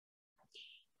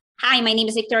Hi, my name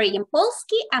is Victoria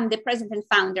Yampolsky. I'm the president and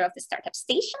founder of the Startup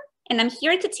Station, and I'm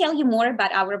here to tell you more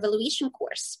about our valuation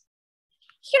course.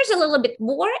 Here's a little bit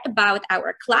more about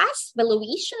our class,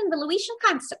 valuation and valuation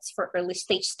concepts for early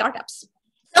stage startups.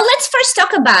 So let's first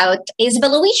talk about, is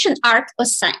valuation art or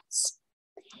science?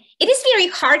 It is very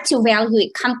hard to value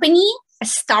a company, a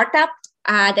startup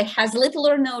that has little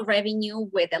or no revenue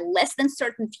with a less than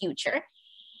certain future.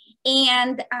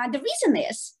 And the reason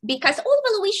is because all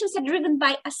valuations are driven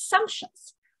by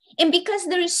assumptions. And because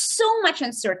there is so much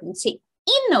uncertainty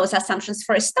in those assumptions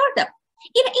for a startup,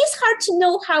 it is hard to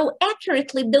know how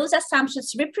accurately those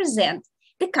assumptions represent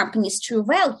the company's true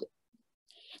value.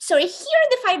 So here are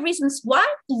the 5 reasons why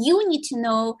you need to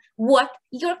know what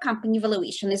your company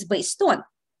valuation is based on.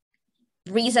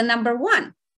 Reason number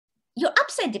 1, your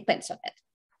upside depends on it.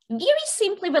 Very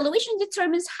simply, valuation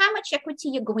determines how much equity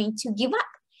you're going to give up.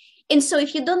 And so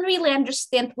if you don't really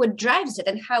understand what drives it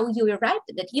and how you arrived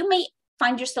at it, you may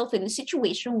find yourself in a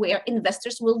situation where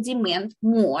investors will demand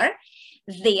more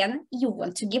than you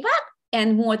want to give up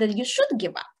and more than you should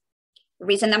give up.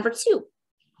 Reason number 2,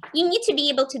 you need to be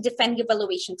able to defend your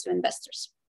valuation to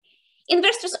investors.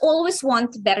 Investors always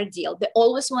want a better deal. They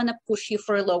always want to push you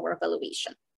for a lower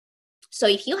valuation. So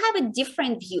if you have a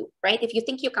different view, right, if you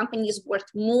think your company is worth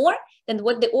more than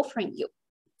what they're offering you,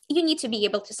 you need to be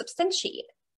able to substantiate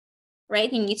it.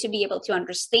 Right? You need to be able to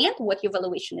understand what your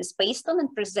valuation is based on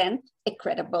and present a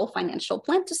credible financial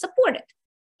plan to support it,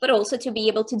 but also to be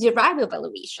able to derive a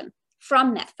valuation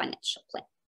from that financial plan.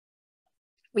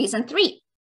 Reason 3,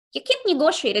 you can't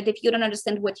negotiate it if you don't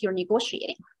understand what you're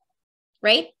negotiating,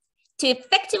 right? To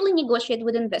effectively negotiate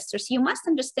with investors, you must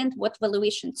understand what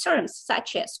valuation terms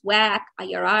such as WACC,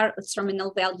 IRR, or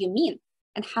terminal value mean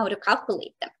and how to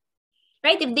calculate them,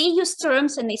 right? If they use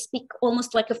terms and they speak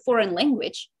almost like a foreign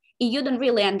language, you don't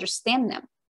really understand them,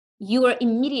 you are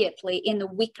immediately in a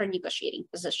weaker negotiating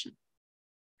position.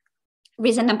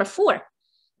 Reason number 4,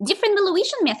 different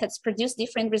valuation methods produce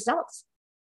different results.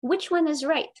 Which one is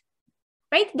right?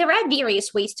 Right? There are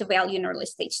various ways to value an early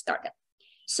stage startup.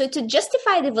 So to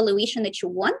justify the valuation that you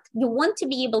want to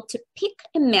be able to pick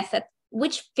a method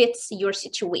which fits your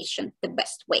situation the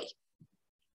best way.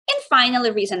 And finally,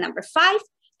 reason number 5,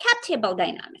 cap table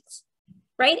dynamics.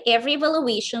 Right? Every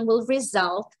valuation will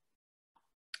result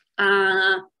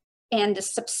and the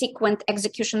subsequent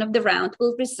execution of the round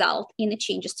will result in the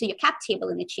changes to your cap table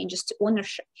and the changes to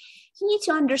ownership. You need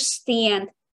to understand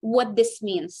what this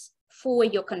means for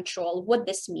your control, what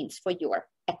this means for your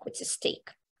equity stake.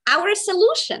 Our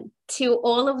solution to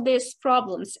all of these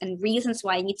problems and reasons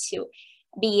why you need to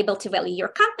be able to value your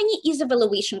company is a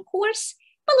valuation course,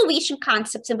 valuation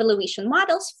concepts and valuation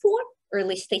models for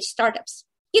early stage startups.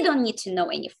 You don't need to know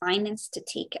any finance to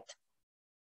take it.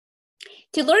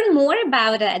 To learn more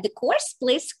about the course,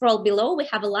 please scroll below. We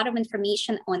have a lot of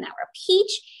information on our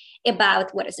page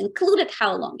about what is included,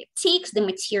 how long it takes, the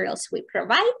materials we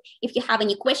provide. If you have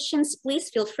any questions, please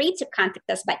feel free to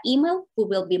contact us by email. We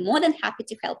will be more than happy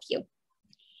to help you.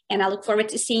 And I look forward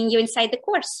to seeing you inside the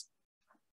course.